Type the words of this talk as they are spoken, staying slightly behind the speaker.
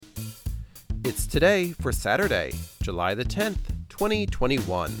It's today for Saturday, July the 10th,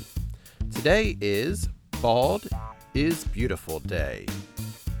 2021. Today is Bald is Beautiful Day.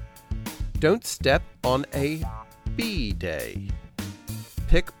 Don't Step on a Bee Day.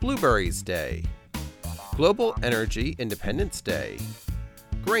 Pick Blueberries Day. Global Energy Independence Day.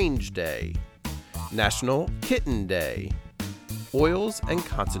 Grange Day. National Kitten Day. Oils and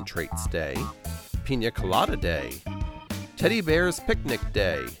Concentrates Day. Pina Colada Day. Teddy Bears Picnic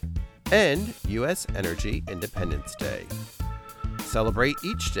Day. And U.S. Energy Independence Day. Celebrate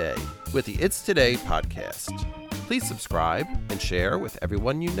each day with the It's Today podcast. Please subscribe and share with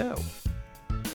everyone you know.